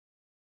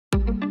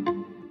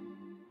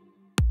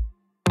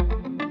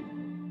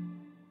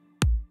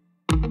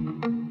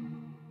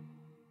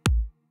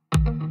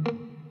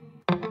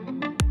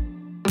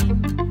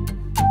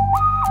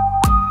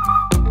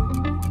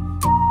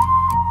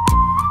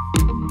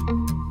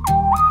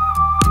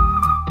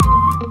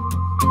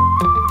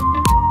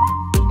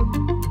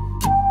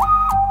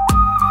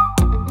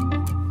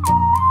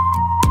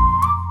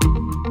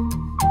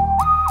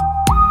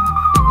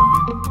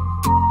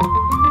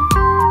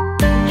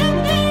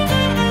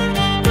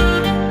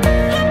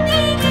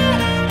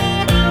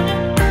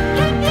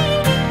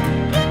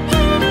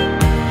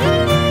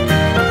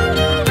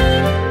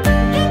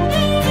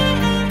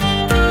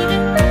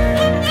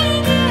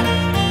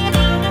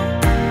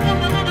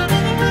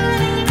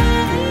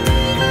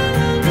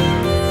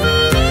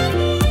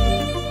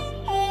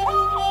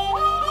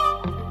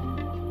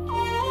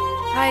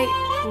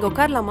இங்க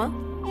உட்காரலாமா?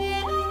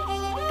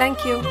 Thank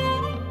you.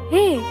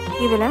 ஏய்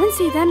இவ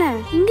 11C தானே,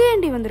 இங்க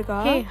ஏண்டி வந்திருக்கா?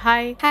 Hey,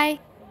 hi. Hi.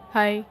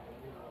 Hi.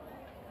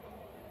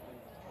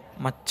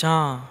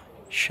 மச்சான்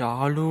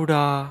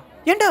ஷாலுடா.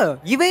 ஏண்டா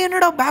இவ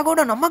என்னடா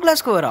பேக்கோட நம்ம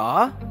கிளாஸ்க்கு வரா?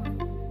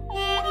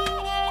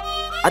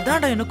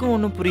 அதான்டா எனக்கும்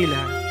ஒன்றும் புரியல.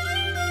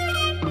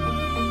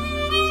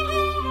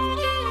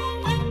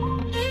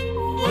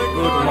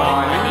 Good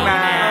morning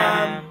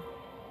ma'am.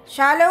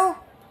 ஷாலு,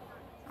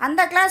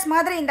 அந்த கிளாஸ்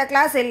மாதிரி இந்த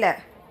கிளாஸ் இல்ல.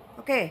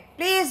 Okay,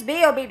 please be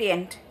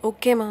obedient.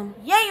 Okay, ma'am.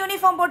 ஏன்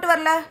யூனிஃபார்ம் போட்டு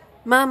வரல?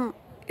 Ma'am,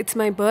 it's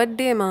my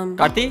birthday, ma'am.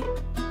 Karthi,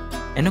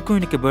 எனக்கும்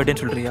இன்னைக்கு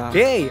பர்த்டேன்னு சொல்றியா?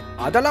 டேய்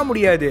அதெல்லாம்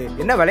முடியாது.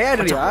 என்ன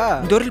விளையாடுறியா?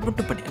 இந்த ஒரு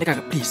மட்டும் பண்ணி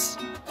எனக்காக ப்ளீஸ்.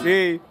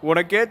 டேய்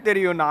உனக்கே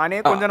தெரியும் நானே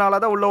கொஞ்ச நாளா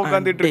தான் உள்ள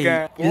உட்கார்ந்துட்டு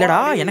இருக்கேன். இல்லடா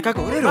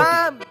எனக்காக ஒரே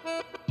ரோட்டி.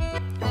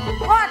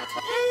 What?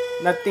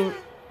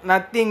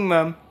 Nothing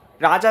ma'am.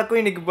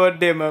 ராஜாக்கும் இன்னைக்கு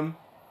பர்த்டே மேம்.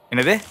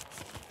 என்னது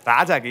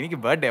ராஜாக்கு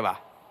இன்னைக்கு பர்த்டேவா?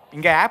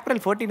 இங்க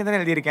ஏப்ரல் 14 தானே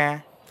எழுதியிருக்கேன்.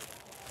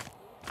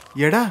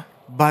 எடா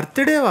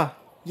பர்த்டேவா?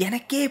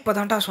 எனக்கே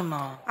இப்பதான்டா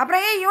சொன்னான்.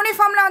 அப்புறம் ஏன்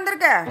யூனிஃபார்ம்ல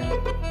வந்திருக்க?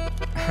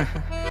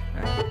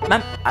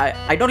 Ma'am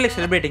I don't like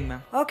celebrating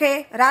ma'am. Okay,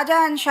 Raja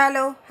and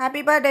Shalu,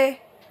 happy birthday.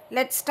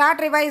 Let's start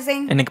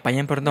revising. எனக்கு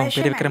பையன் பிறந்தா உன்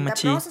பேர் வைக்கிற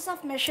மச்சி. The process of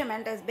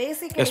measurement is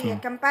basically a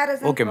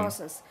comparison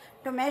process.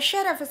 To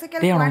measure a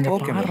physical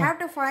quantity, we have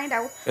to find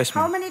out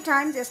how many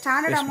times a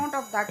standard amount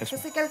of that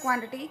physical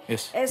quantity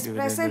is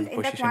present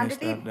in the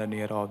quantity.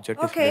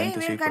 Okay,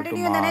 we'll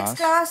continue in the next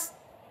class.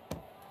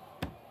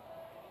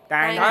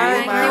 Thank you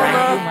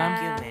ma'am.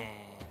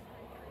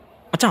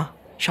 மச்சான்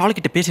ஷாலு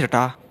கிட்ட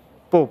பேசிரட்டா.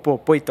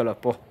 போய் தொலை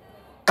போ.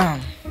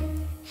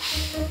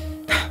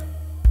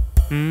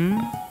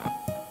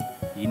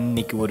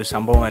 இன்னைக்கு ஒரு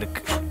சம்பவம்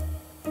இருக்கு.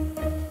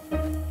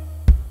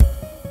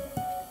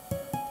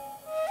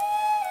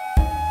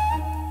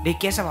 டேய்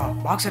கேசவா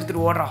பாக்ஸ்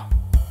எடுத்துட்டு ஓடுறா.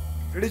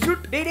 Ready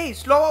shoot. டேய்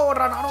ஸ்லோவா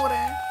ஓடுறா, நானும்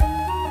வரேன்.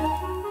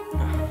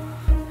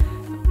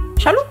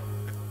 Shalu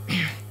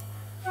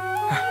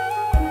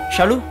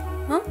Shalu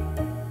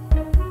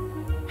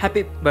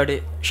happy birthday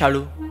Shalu.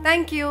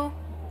 Thank you.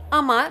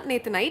 ஆமா,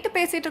 நேத்து நைட்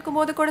பேசிட்டு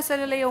இருக்கும்போது கூட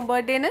சொல்லலையே உன்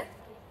பர்த்டேன்னு?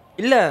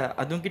 இல்ல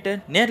அதுவும் கிட்ட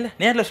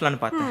நேர்ல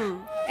சொல்லலாம்னு பார்த்தேன்.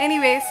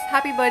 Anyways,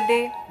 happy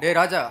birthday. டேய்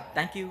ராஜா,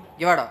 Thank you.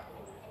 இங்க வாடா.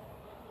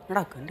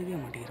 என்னடா கண்டுக்கவே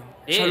மாட்டேங்கிறான்.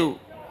 ஷாலு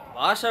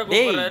பாஷா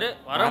கூப்பிடுறாரு,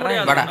 வர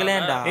முடியாது.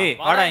 வாடா. ஏய்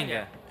வாடா இங்க.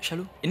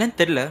 ஷாலு என்னன்னு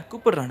தெரியல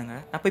கூப்பிடுறானுங்க.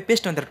 நான் போய்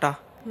பேசிட்டு வந்துட்டா.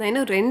 நான்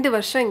இன்னும் 2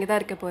 வருஷம் இங்க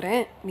தான் இருக்க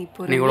போறேன். நீ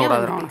பொறுமையா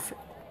வந்து பேசு.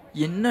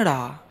 என்னடா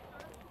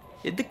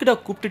எதுக்குடா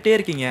கூப்பிட்டுட்டே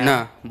இருக்கீங்க? என்ன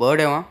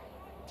பர்த்டேவா?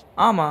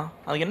 ஆமா,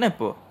 அதுக்கு என்ன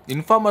இப்போ?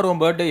 இன்ஃபார்மர்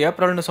உன் பர்த்டே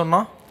ஏப்ரல்னு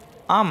சொன்னோம்.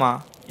 ஆமா,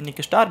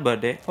 இன்னைக்கு ஸ்டார்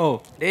பர்த்டே. ஓ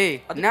டேய்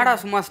என்னடா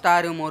சும்மா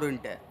ஸ்டார்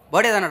மோருன்ட்டு?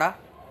 பர்த்டே தானடா?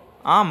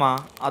 ஆமா,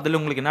 அதுல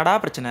உங்களுக்கு என்னடா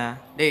பிரச்சனை?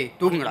 டேய்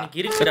தூங்குங்கடா.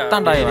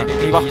 செத்தான்டா இவன்.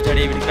 நீ வா.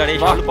 டேய் விடுடா,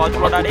 ஷாலு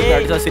பாத்து போடா டேய்.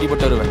 அடிச்சா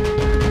சரிப்பட்டு வருவேன்.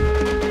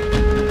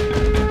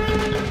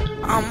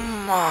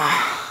 அம்மா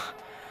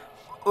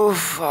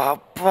உஃப்,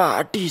 அப்பா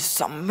அடி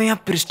செம்மையா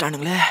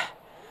பிரிச்சிட்டானுங்களே.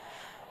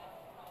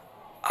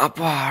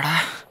 அப்பாடா,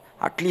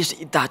 அட்லீஸ்ட்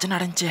இதாச்சும்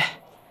நடந்துச்சே.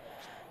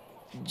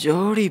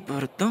 ஜோடி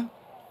பொருத்தம்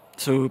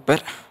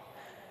சூப்பர்.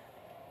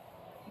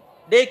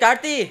 டேய்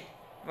கார்த்தி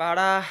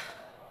வாடா.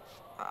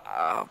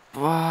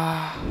 அப்பா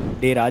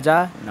டேய் ராஜா,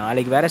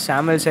 நாளைக்கு வேற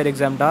சாமுவல் சார்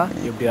எக்ஸாம்டா.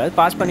 எப்படியாவது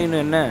பாஸ்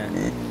பண்ணிடணும். என்ன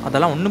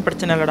அதெல்லாம் ஒன்றும்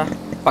பிரச்சனை இல்லைடா.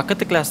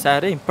 பக்கத்து கிளாஸ்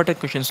சார்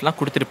இம்பார்ட்டன்ட் கொஷின்ஸ்லாம்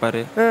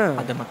கொடுத்துருப்பாரு.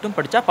 அதை மட்டும்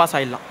படித்தா பாஸ்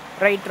ஆகிடலாம்.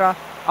 ரைட்ரா.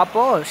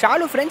 அப்போ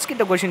ஷாலு ஃப்ரெண்ட்ஸ்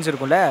கிட்ட கொஷின்ஸ்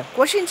இருக்கும்ல,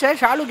 கொஷின்ஸை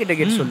ஷாலு கிட்ட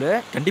கேட்டு சொல்லு.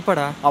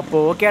 கண்டிப்பாடா. அப்போ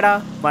ஓகேடா,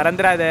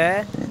 மறந்துடாத.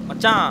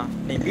 மச்சான்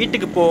நீ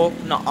வீட்டுக்கு போ,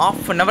 நான்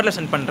 1/2 hourல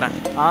சென்ட் பண்ணுறேன்.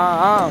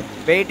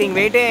 வெயிட்டிங்.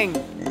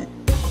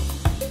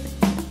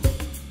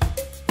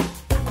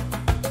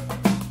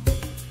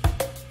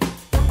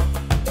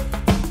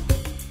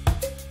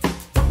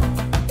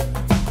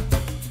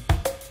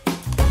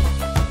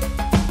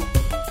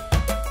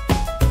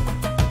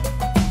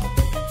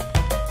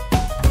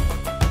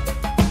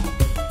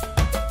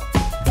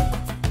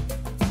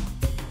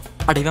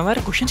 அட இவன் வேற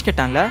கொஷின்ஸ்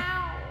கேட்டான்ல.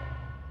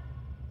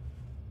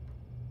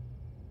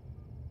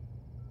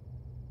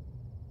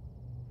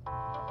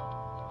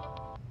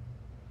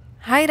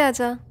 ஹாய்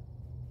ராஜா.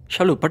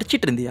 ஷாலு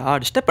படிச்சிட்டு இருந்தியா?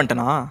 டிஸ்டர்ப்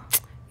பண்ணிட்டனா?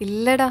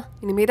 இல்லடா,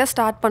 இனிமே தான்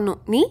ஸ்டார்ட் பண்ணும்.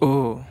 நீ? ஓ,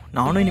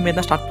 நானும் இனிமே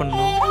தான் ஸ்டார்ட்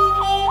பண்ணணும்.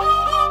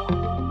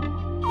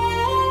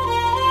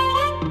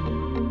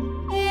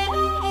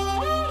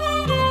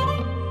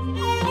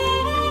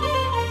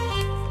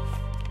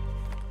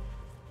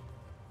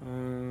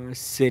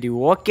 சரி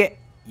ஓகே,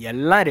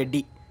 எல்லாம் ரெடி.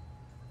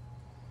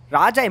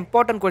 ராஜா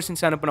இம்பார்ட்டன்ட்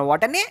கொஸ்டின்ஸ் அனுப்பின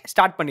உடனே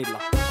ஸ்டார்ட்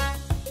பண்ணிடலாம்.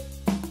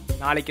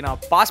 நாளைக்கு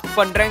நான் பாஸ்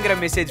பண்றேங்கிற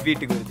மெசேஜ்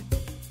வீட்டுக்கு வருது.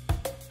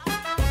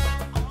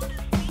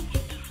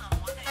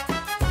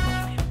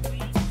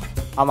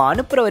 அவன்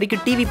அனுப்புற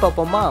வரைக்கும் டிவி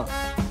பார்ப்போமா?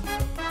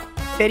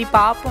 சரி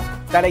பாப்போம்.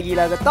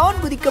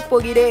 தலைகீழாகத்தான் குதிக்க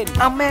போகிறேன்.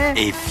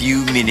 A few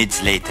minutes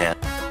later.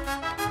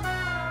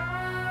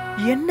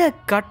 என்ன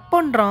கட்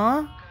பண்றான்?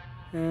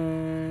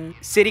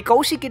 சரி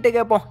கௌஷிக் கிட்ட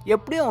கேட்போம்,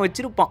 எப்படியும் அவன்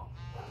வச்சிருப்பான்.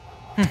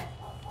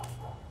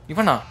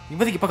 இவனா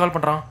இவனுக்கு இப்ப கால்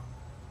பண்றான்.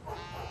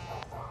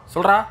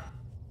 சொல்றா.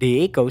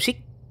 டேய்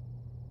கௌஷிக்,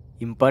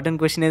 இம்பார்ட்டன்ட்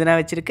கொஸ்டின் எதுனா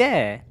வச்சிருக்க?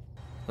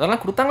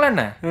 அதெல்லாம் கொடுத்தாங்களா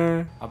என்ன?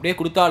 அப்படியே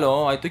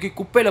கொடுத்தாலும் அதை தூக்கி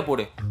குப்பையில்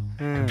போடு.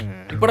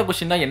 இப்போ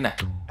கொஸ்டின் தான் என்ன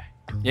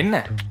என்ன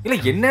இல்லை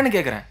என்னன்னு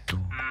கேட்குறேன்.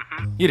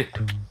 இரு,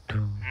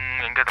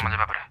 எங்கே இருக்கு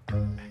மஞ்சள் பேப்பர்?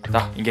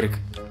 தா இங்கே இருக்கு.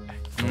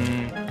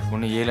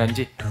 1 7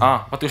 5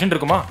 10 கொஸ்டின்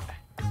இருக்குமா?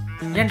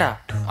 ஏண்டா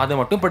அதை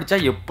மட்டும் படித்தா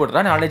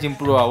எப்படிதான் நாலேஜ்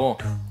இம்ப்ரூவ் ஆகும்?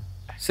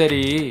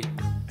 சரி,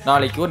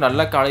 நாளைக்கு ஒரு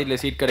நல்ல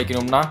காலேஜில் சீட்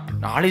கிடைக்கணும்னா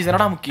நாலேஜ்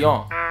தானடா முக்கியம்.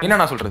 என்ன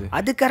நான் சொல்கிறது?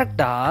 அது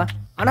கரெக்டா,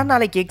 ஆனால்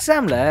நாளைக்கு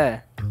எக்ஸாமில்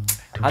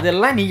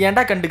அதெல்லாம் நீ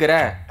ஏன்டா கண்டுக்கிற?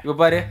 இப்போ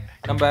பாரு,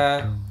 நம்ம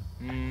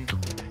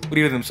ஒரு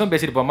 20 நிமிஷம்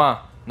பேசியிருப்போமா?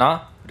 நான்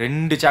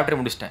 2 சாப்டர்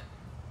முடிச்சிட்டேன்.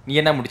 நீ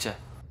என்ன முடிச்ச?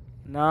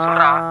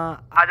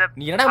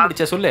 நீ என்ன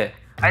முடிச்ச சொல்லு.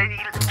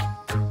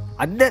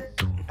 அந்த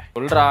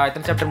சொல்றா,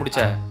 எத்தனை சாப்டர்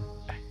முடிச்ச?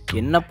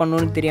 என்ன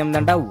பண்ணணும்னு தெரியாம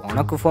தான்டா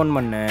உனக்கு ஃபோன்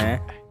பண்ண.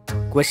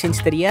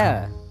 கொஸ்டின்ஸ் தெரியா?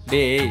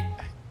 டேய்,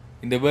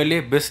 இந்த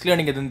வேர்ல்ட்லேயே பெஸ்ட்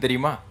லேர்னிங் எதுன்னு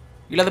தெரியுமா?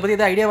 இல்லை அதை பற்றி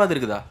எதாவது ஐடியாவாது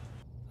இருக்குதா?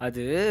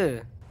 அது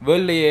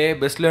வேர்ல்ட்லேயே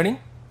பெஸ்ட் லேர்னிங்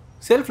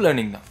செல்ஃப்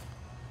லேர்னிங் தான்.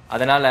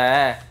 அதனால்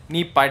நீ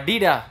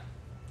படிடா.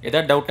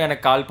 ஏதாவது டவுட்னா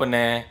எனக்கு கால்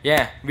பண்ணு.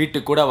 ஏன்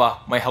வீட்டுக்கு கூட வா.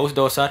 My house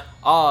doors are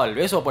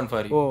always open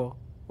for you.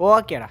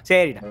 ஓகேடா,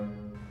 சரிடா.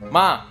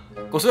 மா,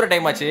 கொசுர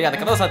டைம் ஆச்சு, அதை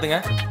கதவை சாத்துங்க.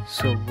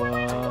 சுபா,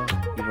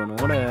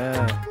 இவனோட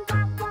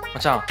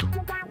மச்சான்,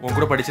 உன்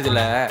கூட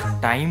படிச்சதுல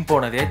டைம்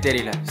போனதே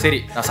தெரியல. சரி,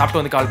 நான்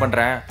சாப்பிட்டு வந்து கால்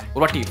பண்றேன்.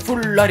 ஒரு வாட்டி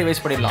ஃபுல்லா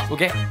ரிவைஸ் பண்ணிடலாம்.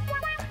 ஓகே?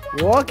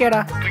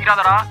 ஓகேடா.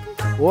 தூங்கிடாதடா.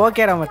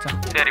 ஓகேடா மச்சான்.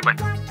 சரி, பை.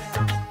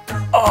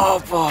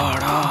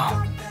 ஆப்பாடா,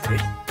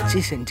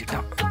 வெச்சி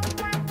செஞ்சுட்டான்.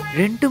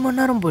 2 மணி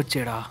நேரம்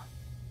போச்சேடா.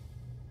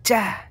 சே,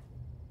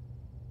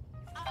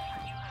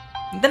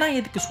 இந்த நான்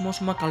எதுக்கு சும்மா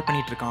சும்மா கால்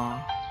பண்ணிட்டு இருக்கான்?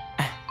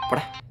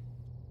 போட.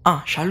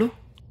 ஷாலு.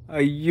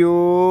 ஐயோ,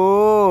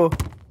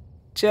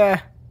 சே,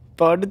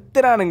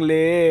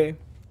 படுத்துறானுங்களே.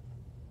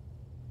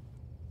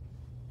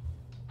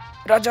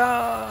 ராஜா,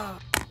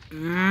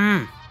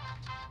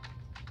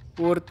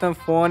 ஒருத்தன்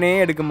ஃபோனே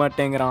எடுக்க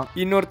மாட்டேங்கிறான்,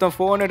 இன்னொருத்தன்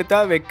ஃபோன் எடுத்தா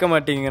வைக்க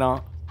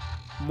மாட்டேங்கிறான்.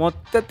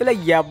 மொத்தத்தில்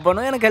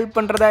எவனும் எனக்கு ஹெல்ப்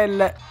பண்ணுறதா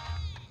இல்லை.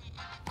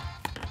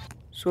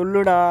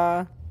 சொல்லுடா.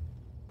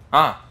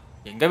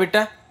 எங்க விட்ட?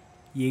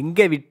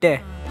 எங்க விட்ட?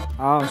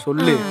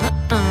 சொல்லு.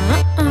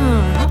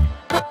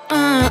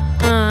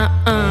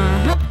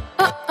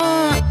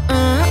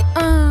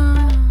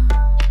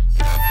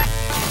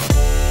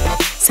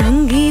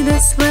 சங்கீத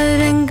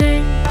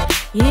ஸ்வரங்கள்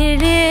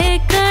ஏழே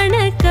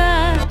கணக்கா,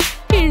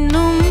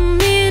 இன்னும்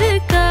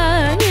இருக்கா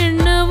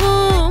என்னவோ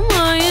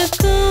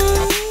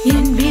மயக்கம்.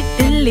 என்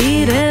வீட்டில்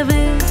இரவு,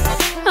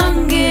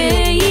 அங்கே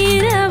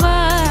இரவா,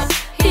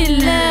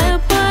 இல்ல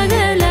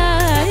பகலா,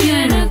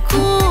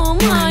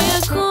 எனக்கும்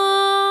மயக்கம்.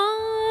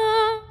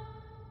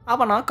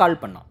 அவனா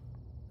கால் பண்ணான்,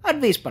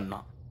 அட்வைஸ்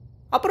பண்ணான்,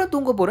 அப்புறம்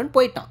தூங்க போறேன்னு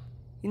போயிட்டான்.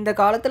 இந்த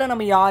காலத்தில்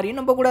நம்ம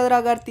யாரையும் நம்ப கூடாதுடா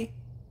கார்த்தி.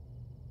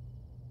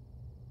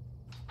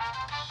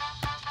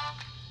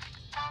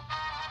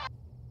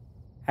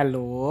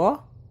 ஹலோ,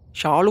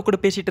 ஷாலு கூட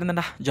பேசிட்டு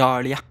இருந்தேன்டா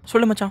ஜாலியா.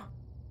 சொல்லு மச்சான்.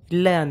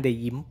 இல்லை, அந்த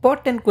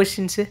இம்பார்ட்டன்ட்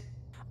கொஸ்டின்ஸு.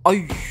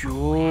 ஐயோ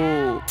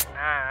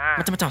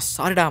மச்சான் மச்சான்,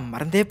 சாரிடா,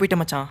 மறந்தே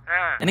போயிட்டேன் மச்சான்.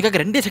 எனக்காக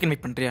 2 செகண்ட்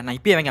வெயிட் பண்ணுறியா? நான்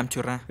இப்பயே வாங்கி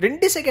அனுப்பிச்சி விட்றேன்.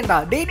 2 செகண்டா?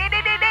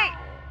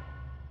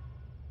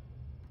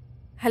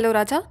 ஹலோ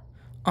ராஜா.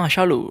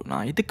 ஷாலு,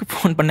 நான் இதுக்கு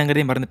ஃபோன்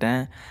பண்ணுங்கிறதே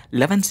மறந்துட்டேன்.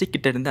 11C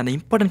கிட்ட இருந்து அந்த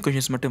இம்பார்ட்டன்ட்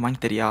கொஷின்ஸ் மட்டும் வாங்கி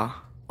தெரியா?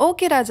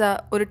 ஓகே ராஜா,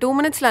 ஒரு 2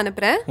 மினிட்ஸில்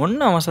அனுப்புகிறேன்.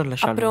 ஒன்றும் அவசரம் இல்லை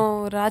ஷாலு. அப்புறம்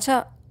ராஜா,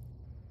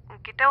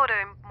 உங்ககிட்ட ஒரு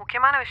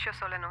முக்கியமான விஷயம்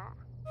சொல்லணும்.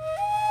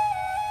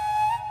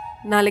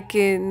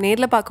 நாளைக்கு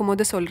நேரில்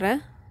பார்க்கும்போது சொல்கிறேன்.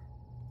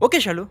 ஓகே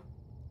ஷாலு,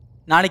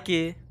 நாளைக்கு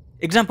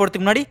எக்ஸாம்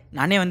போகிறதுக்கு முன்னாடி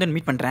நானே வந்து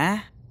மீட் பண்ணுறேன்.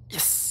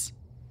 எஸ்,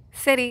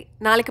 சரி,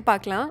 நாளைக்கு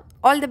பார்க்கலாம்.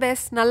 ஆல் தி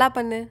பெஸ்ட், நல்லா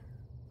பண்ணு.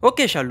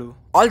 Okay Shalu,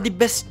 all the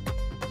best.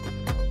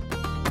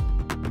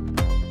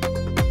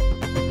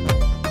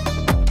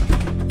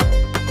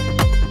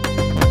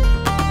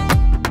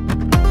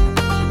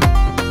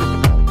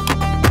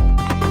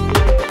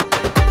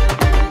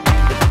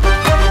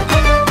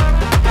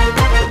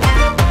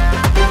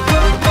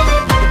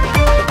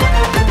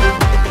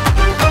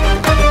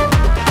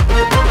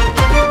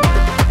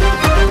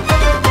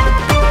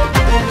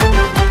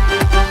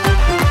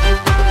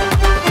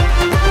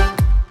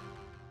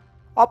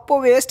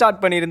 அப்போவே ஸ்டார்ட்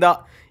பண்ணியிருந்தா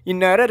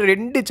இந்நேரம்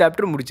 2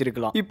 சாப்டர்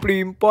முடிச்சிருக்கலாம். இப்படி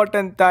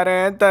இம்பார்ட்டன்ட்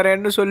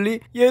தரேன்னு சொல்லி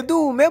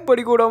எதுவுமே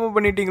படிக்க விடாமல்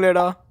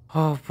பண்ணிட்டீங்களேடா.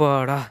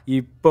 அப்பாடா,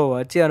 இப்போ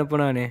வச்சு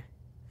அனுப்புனானே.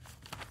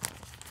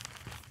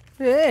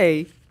 ஏய்,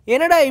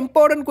 என்னடா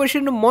இம்பார்ட்டன்ட்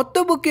கொஸ்டின்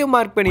மொத்த புக்கையும்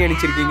மார்க் பண்ணி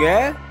அனுப்பிச்சிருக்கீங்க?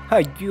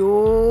 ஐயோ,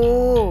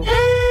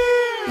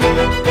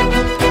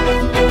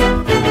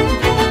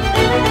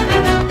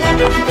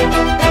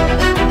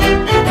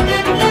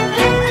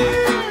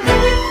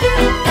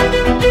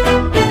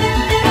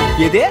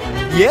 எது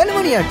 7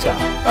 மணி ஆச்சா?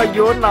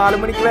 ஐயோ, 4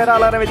 மணிக்கு வேற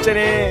அலாரம்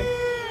வச்சனே.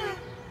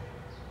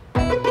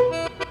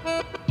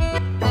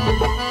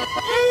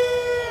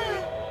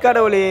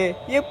 கடவுளே,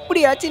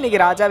 எப்படியாச்சும்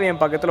இன்னைக்கு ராஜாவை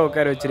என் பக்கத்தில்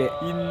உட்கார வச்சிரு.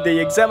 இந்த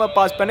எக்ஸாமை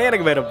பாஸ் பண்ண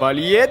எனக்கு வேற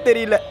வழியே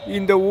தெரியல.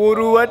 இந்த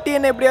ஒரு வாட்டி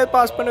என்ன எப்படியாவது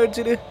பாஸ் பண்ண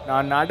வச்சிரு.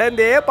 நான்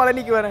நடந்தே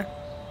பழனிக்கு வரேன்.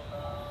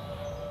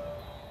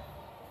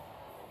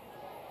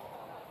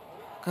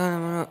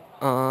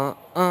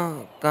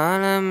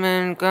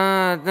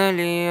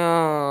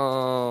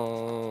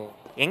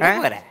 எங்க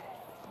போற?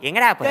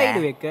 எங்கடா போற? கைடு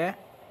வைக்க.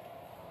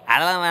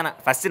 அதெல்லாம் வேணாம்.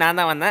 ஃபர்ஸ்ட் நான்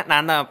தான் வந்தேன்,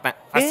 நான் தான் வைப்பேன்.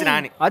 ஃபர்ஸ்ட்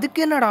நானு. அதுக்கு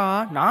என்னடா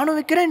நானும்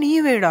வைக்கிறேன், நீ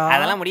வேடா.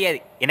 அதெல்லாம் முடியாது.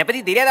 என்னை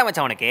பத்தி தெரியாதா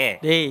மச்சான் உனக்கு?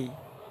 டேய்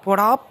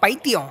போடா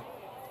பைத்தியம்.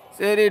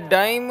 சரி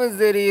டைம்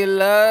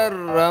சரியில்ல,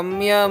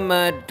 ரம்யா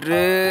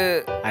மேட்ரு.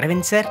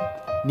 அரவிந்த் சார்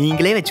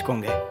நீங்களே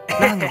வச்சுக்கோங்க,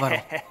 நாங்க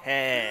வரோம்.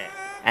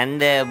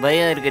 அந்த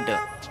பயம்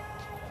இருக்கட்டும்.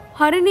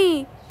 ஹரிணி,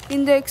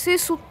 இந்த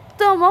எக்ஸசைஸ்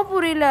சுத்தமா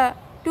புரியல.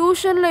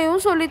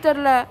 டியூஷன்லயும் சொல்லி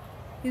தரல.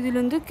 இதுல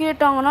இருந்து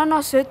கேட்டாங்கன்னா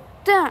நான்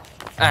செத்தேன்.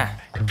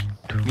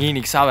 நீ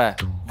இன்னைக்கு சாவ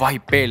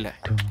வாய்ப்பே இல்லை.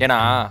 ஏன்னா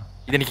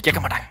இதை இன்னைக்கு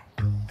கேட்க மாட்டாங்க.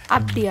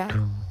 அப்படியா?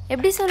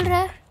 எப்படி சொல்ற?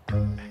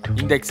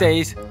 இந்த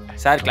எக்ஸசைஸ்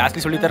சார்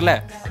கிளாஸ்லயும் சொல்லி தரல,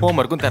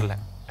 ஹோம்ஒர்க்கும் தரல.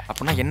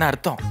 அப்படின்னா என்ன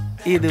அர்த்தம்?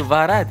 இது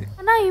வராது.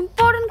 ஆனா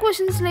இம்பார்ட்டன்ட்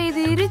क्वेश्चंसல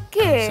இது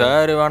இருக்கே.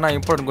 சார் வேணா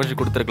இம்பார்ட்டன்ட் क्वेश्चन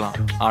கொடுத்துருக்கலாம்.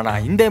 ஆனா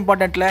இந்த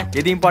இம்பார்ட்டன்ட்ல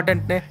எது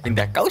இம்பார்ட்டன்ட்னு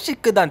இந்த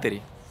கௌஷிக்கு தான்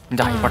தெரியும்.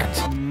 இந்த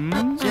இம்பார்ட்டன்ஸ்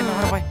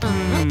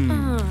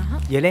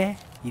ஏலே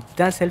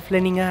இதுதான் செல்ஃப்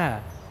லேர்னிங்கா?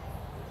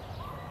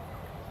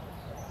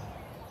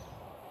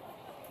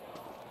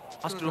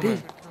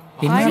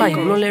 என்னடா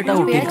இவ்வளோ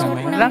லேட்டாக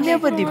ஓட்டிருக்காங்க? ரம்யா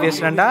பத்தி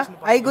பேசுறான்டா.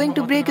 I going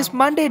to break is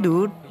Monday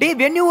dude. டேய்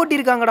வென்யூ ஓட்டி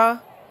இருக்காங்கடா.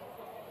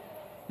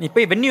 நீ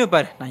போய் வென்யூ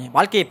பாரு, நான் என்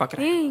வாழ்க்கையை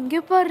பார்க்குறேன். ஏய் இங்க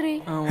பாரு.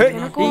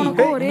 எனக்கு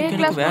ஒரே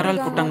கிளாஸ் வேற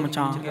ஆள் போட்டாங்க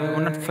மச்சான்.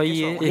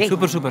 105.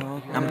 Super super.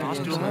 நம்ம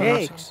லாஸ்ட்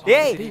ஏய்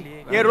ஏய்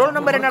ஏ ரோல்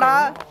நம்பர் என்னடா?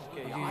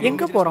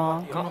 எங்க போறோம்?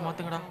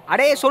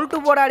 அடே சொல்லிட்டு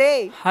போடா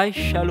டேய். ஹாய்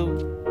ஷாலு.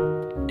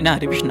 என்ன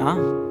ரிவிஷனா?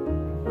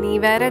 நீ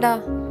வேறடா.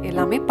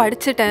 எல்லாமே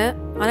படிச்சிட்டேன்,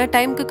 ஆனா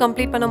டைம்க்கு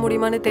கம்ப்ளீட் பண்ண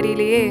முடியுமான்னு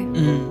தெரியலையே.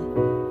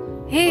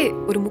 ஹே,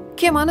 ஒரு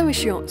முக்கியமான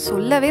விஷயம்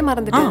சொல்லவே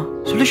மறந்துட்டேன்.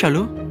 சொல்லு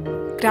ஷாலு.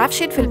 கிராஃப்ட்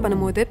ஷீட் ஃபில்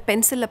பண்ணும்போது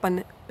பென்சில்ல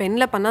பண்ணு.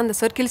 பென்ல பண்ணா அந்த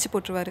சர்க்கிள் கிழிச்சு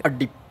போட்டுருவாரு.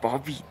 அடி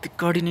பாவி,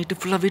 இதுக்காடி நைட்டு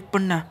ஃபுல்லா வெயிட்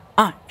பண்ண.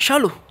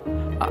 ஷாலு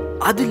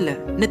அது இல்ல,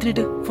 நேத்து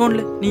நைட்டு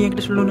ஃபோன்ல நீ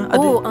என்கிட்ட சொல்லணும்.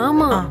 ஓ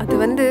ஆமா, அது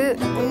வந்து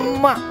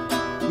அம்மா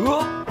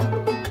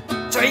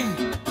டேய்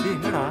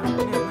என்னடா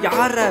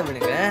யாரா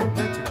இவனுங்க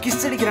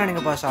கிஸ்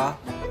அடிக்கறானுங்க பாஷா?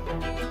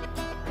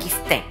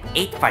 Kiss time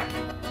 8:40.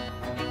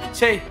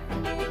 சே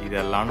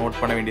இதெல்லாம் நோட்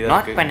பண்ண வேண்டியதா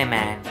இருக்கு. நோட் பண்ணு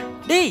மேன்.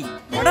 டேய்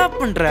என்னடா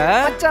பண்ற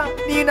மச்சான்?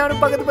 நீ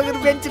நானும்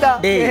பக்கத்து பெஞ்சுடா.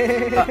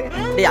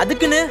 டேய்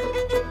அதுக்குன்னு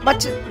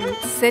மச்சி.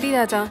 சரி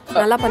ராஜா,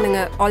 நல்லா பண்ணுங்க.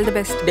 All the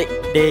best.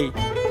 டேய்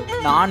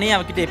நானே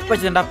அவகிட்ட எப்ப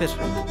செண்டா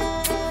பேசுறேன்,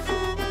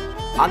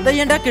 அதை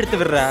ஏன்டா கெடுத்து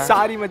விடுற?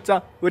 சாரி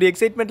மச்சான், ஒரு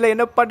எக்ஸைட்மென்ட்ல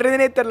என்ன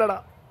பண்றதுனே தெரியலடா.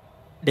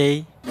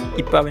 டேய்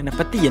இப்ப அவ என்னை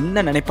பத்தி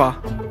என்ன நினைப்பா?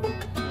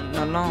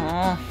 நல்லா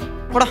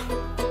போடா.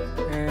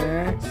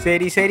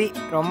 சரி சரி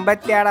ரொம்ப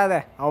தேடாத,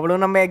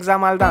 அவளும் நம்ம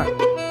எக்ஸாம் ஆள் தான்.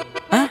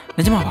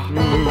 நிஜமாவா?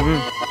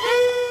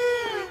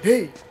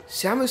 டேய்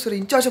சாமேஸ்வர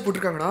இன்சார்ஜ்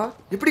போட்டுருக்காங்கடா,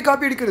 எப்படி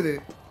காப்பி அடிக்கிறது?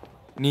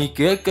 நீ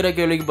கேட்கிற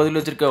கேள்விக்கு பதில்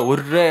வச்சிருக்க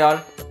ஒரே ஆள்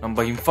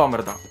நம்ம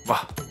இன்ஃபார்மர் தான். வா.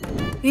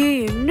 ஏய்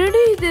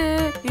என்னடி இது?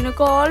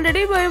 எனக்கு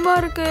ஆல்ரெடி பயமா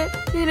இருக்கு.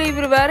 இதுல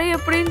இவர் வேற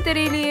எப்படின்னு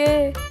தெரியலையே.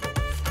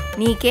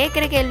 நீ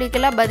கேட்குற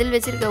கேள்விக்கெல்லாம் பதில்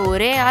வச்சிருக்க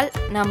ஒரே ஆள்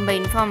நம்ம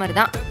இன்ஃபார்மர்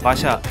தான்.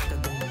 பாஷா,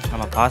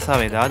 நம்ம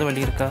பாஸாக ஏதாவது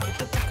வழி இருக்கா?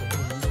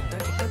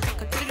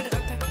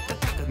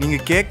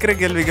 நீங்கள் கேட்குற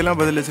கேள்விக்கெல்லாம்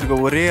பதில் வச்சிருக்க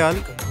ஒரே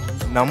ஆள்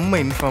நம்ம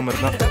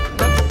இன்ஃபார்மர் தான்.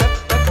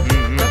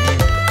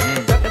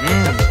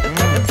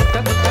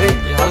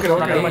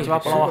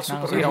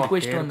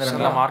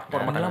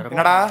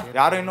 என்னடா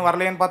யாரும் இன்னும்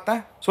வரலையேன்னு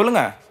பார்த்தேன்.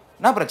 சொல்லுங்க,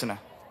 என்ன பிரச்சனை?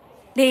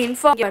 டேய்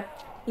இன்ஃபார்மர்,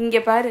 இங்க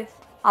பாரு.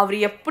 அவர்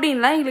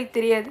எப்படின்லாம் எங்களுக்கு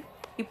தெரியாது.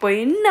 இப்போ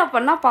என்ன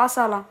பண்ணா பாஸ்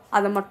ஆகலாம்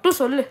அதை மட்டும்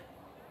சொல்லு.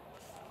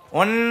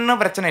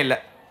 ஒன்றும் பிரச்சனை இல்லை,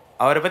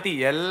 அவரை பற்றி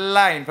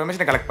எல்லா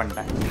இன்ஃபர்மேஷனை கலெக்ட்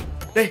பண்ணிட்டேன்.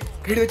 டேய்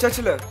கைடு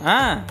வச்சாச்சுல?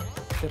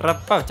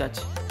 சிறப்பாக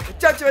வச்சாச்சு.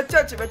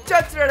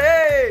 வச்சாச்சுடா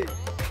டேய்.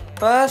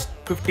 ஃபர்ஸ்ட்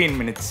 15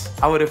 minutes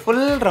அவர்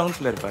ஃபுல்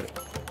ரவுண்ட்ஸில் இருப்பார்.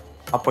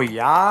 அப்போ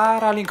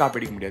யாராலையும் காப்பி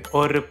அடிக்க முடியாது,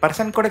 ஒரு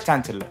பர்சன் கூட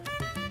சான்ஸ் இல்லை.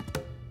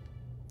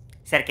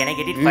 Sir can I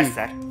get it first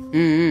sir?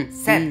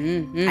 Sir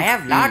I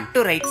have lot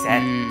to right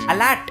sir, a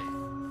lot.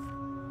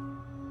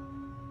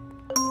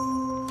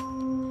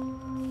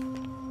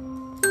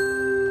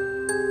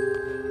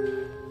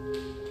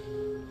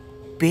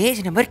 Page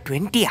number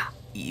 20.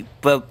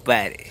 இப்ப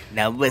பாரு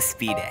நம்ம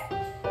ஸ்பீட.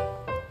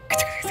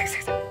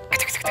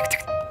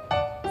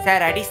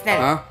 Sir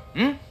additional.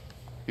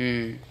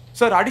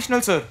 Sir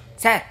additional sir.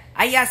 Sir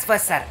I as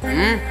first sir.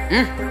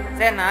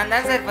 Sir நான்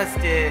தான் sir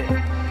first.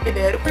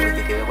 எல்லாரும்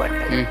புரிஞ்சுக்கவே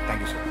மாட்டாங்க.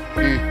 Thank you sir.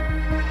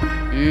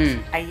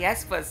 I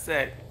as first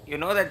sir, you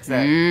know that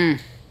sir.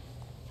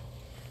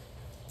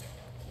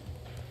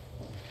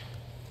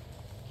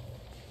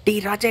 D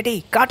Raja D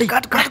God.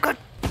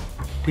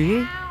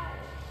 டேய்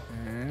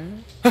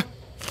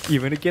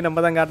இவனுக்கே நம்ம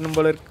தான் காட்டணும்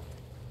போல இருக்கு.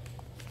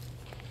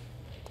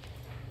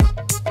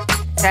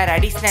 Sir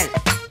additional.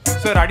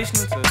 Sir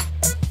additional sir.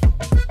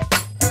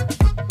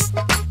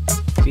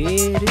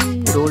 பேரு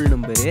ரோல்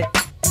நம்பரு.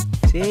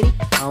 சரி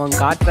அவன்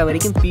காட்டுற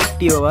வரைக்கும்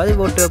பிடிஓவாவது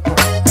போட்டு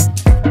வைப்போம்.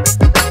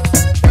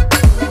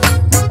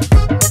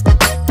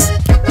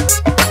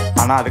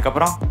 ஆனால்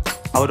அதுக்கப்புறம்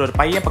அவர் ஒரு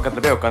பையன்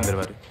பக்கத்தில் போய்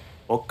உட்காந்துருவார்.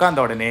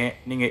 உட்காந்த உடனே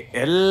நீங்கள்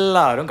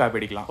எல்லாரும் காப்பி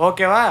அடிக்கலாம்.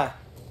 ஓகேவா?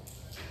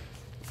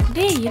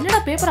 டேய் என்னடா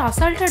பேப்பர்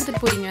அசால்ட்டா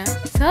எடுத்துட்டு போறீங்க?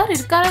 சார்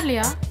இருக்காரா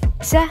இல்லையா?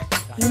 சே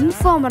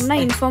இன்ஃபார்மர்னா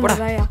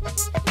இன்ஃபார்மர் தான்யா.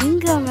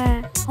 இங்க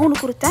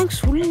அவனுக்கு ஒரு தேங்க்ஸ்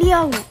சொல்லியே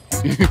ஆகும்.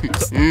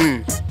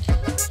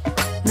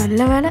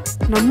 நல்ல வேலை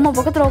நம்ம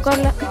பக்கத்துல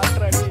உட்காரல.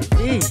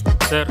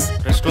 Sir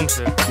rest room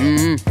sir.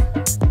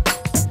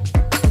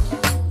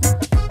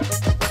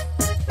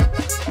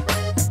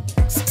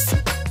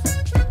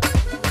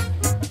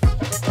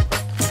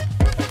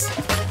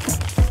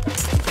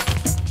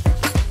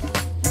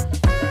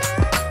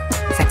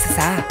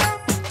 சக்சஸா?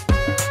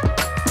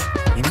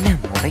 என்ன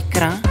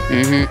முறைக்கிறான்?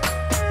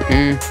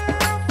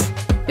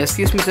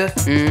 Excuse me sir.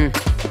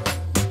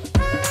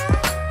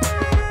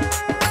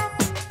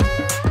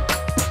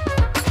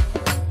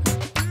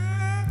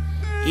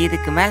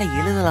 இதுக்கு மேல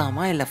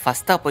எழுதலாமா இல்ல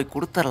ஃபர்ஸ்டா போய்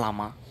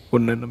கொடுத்துடலாமா?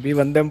 உன்னை நம்பி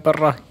வந்தேன்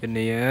பர்றா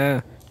என்னைய.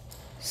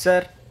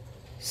 Sir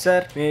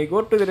sir May go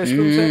to the rest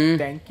room sir.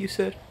 Thank you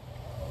sir.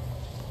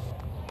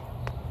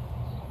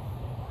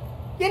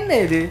 என்ன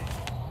இது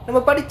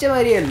நம்ம படிச்ச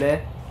மாதிரியே இல்லை,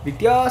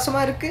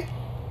 வித்தியாசமா இருக்கு.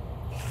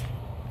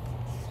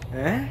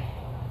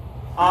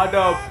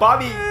 ஆடா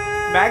பாவி,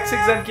 மேக்ஸ்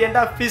எக்ஸாம்க்கு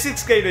ஏன்டா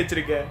பிசிக்ஸ் கையில்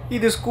வச்சிருக்க?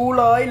 இது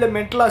ஸ்கூலா இல்ல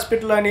மென்டல்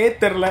ஹாஸ்பிட்டலானே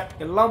தெரியல,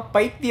 எல்லாம்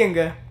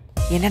பைத்தியங்க.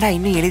 என்னடா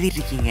இன்னும்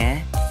எழுதிட்டு இருக்கீங்க?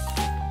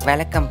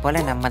 வழக்கம் போல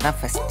நம்ம தான்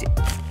ஃபர்ஸ்ட்.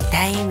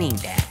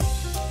 டைமிங்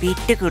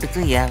விட்டு கொடுத்து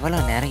எவ்வளோ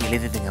நேரம்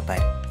எழுதுதுங்க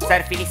பாரு.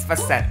 Sir finish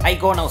first sir. ஐ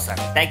go no sir.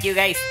 Thank you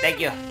guys.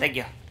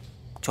 Thank you.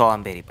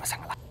 சோம்பேறி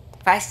பசங்களா.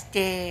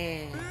 ஃபர்ஸ்ட்டு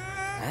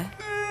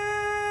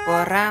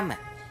பொறாம.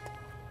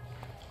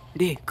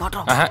 டேய்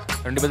காட்டுறோம்.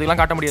 ரெண்டு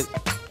பேத்துக்கெல்லாம் காட்ட முடியாது.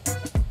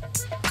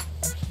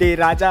 டேய்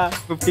ராஜா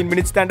 15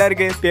 மினிட்ஸ் தாண்டா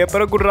இருக்கு,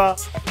 பேப்பரை குடுறா.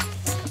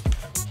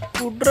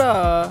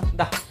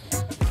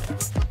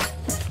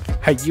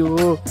 ஐயோ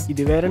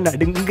இது வேற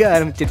நடுங்க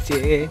ஆரம்பிச்சிருச்சு.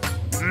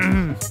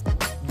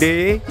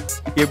 டேய்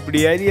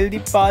எப்படியாவது எழுதி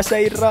பாஸ்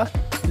ஆயிடுறா,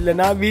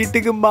 இல்லைனா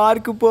வீட்டுக்கு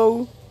மார்க்கு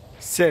போகும்.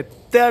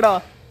 செத்தடா.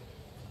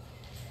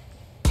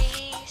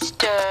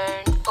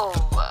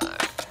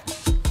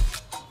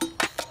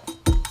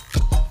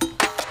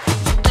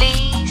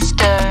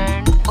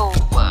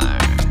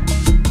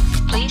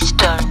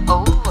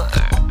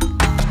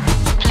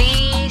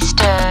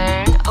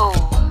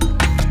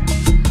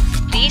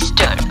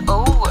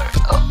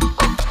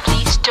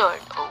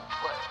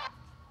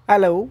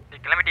 Hello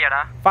கிளம்பிட்டியாடா?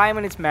 5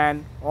 minutes man,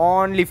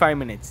 only 5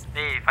 minutes.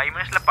 டேய் 5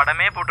 மினிட்ஸ்ல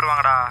படமே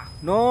போட்டுருவாங்கடா.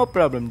 நோ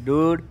ப்ராப்ளம்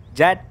டூட்,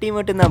 ஜட்டி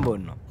மட்டும் தான்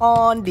போடணும்.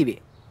 ஆன் தி வே.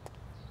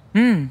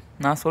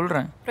 நான்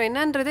சொல்றேன். அப்புறம்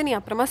என்னன்றது நீ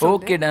அப்புறமா சொல்லு.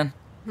 Okay done.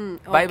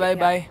 By by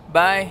by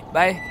by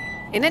by.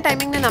 என்ன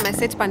டைமிங்னு நான்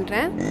மெசேஜ்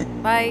பண்றேன்.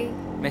 பை.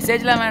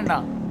 மெசேஜ்லாம்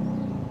வேண்டாம்,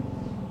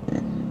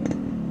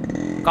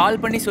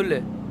 கால் பண்ணி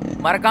சொல்லு.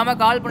 மறக்காம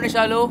கால் பண்ணு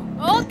ஷாலு.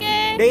 ஓகே.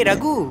 டேய்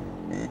ரகு,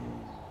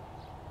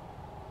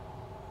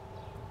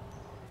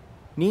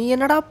 நீ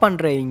என்னடா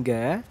பண்ற இங்க?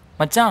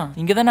 மச்சான்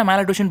இங்க தான் நான்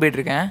மேலே டியூஷன் போயிட்டு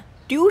இருக்கேன்.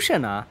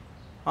 டியூஷனா?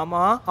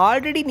 ஆமா,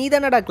 ஆல்ரெடி நீ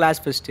தானடா கிளாஸ்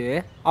ஃபர்ஸ்ட்,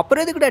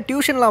 அப்புறம் எதுக்குடா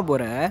டியூஷன்லாம்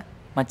போற?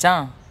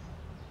 மச்சான்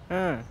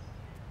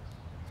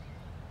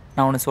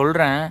நான் ஒன்று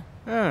சொல்கிறேன்,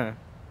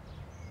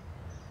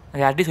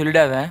 அது யார்ட்டையும்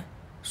சொல்லிடாத.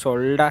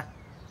 சொல்டா.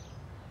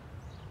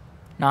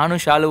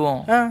 நானும்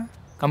ஷாலுவும்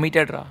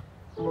கமிட்டட்ரா.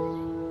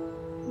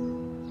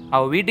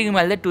 அவள் வீட்டுக்கு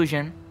மேலே தான்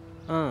டியூஷன்,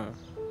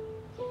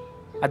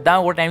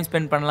 அதான் ஒரு டைம்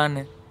ஸ்பெண்ட்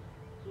பண்ணலான்னு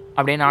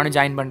அப்படியே நானும்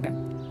ஜாயின் பண்ணிட்டேன்.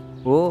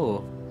 ஓ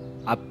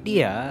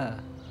அப்படியா?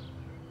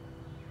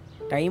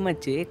 டைம்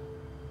ஆச்சு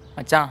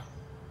மச்சான்.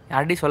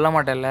 யார்ட்டையும் சொல்ல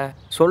மாட்டேன்ல?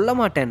 சொல்ல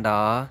மாட்டேன்டா.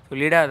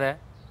 சொல்லிடாத.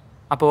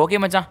 அப்போ ஓகே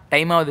மச்சான்,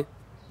 டைம் ஆகுது.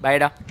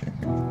 பாய்டா.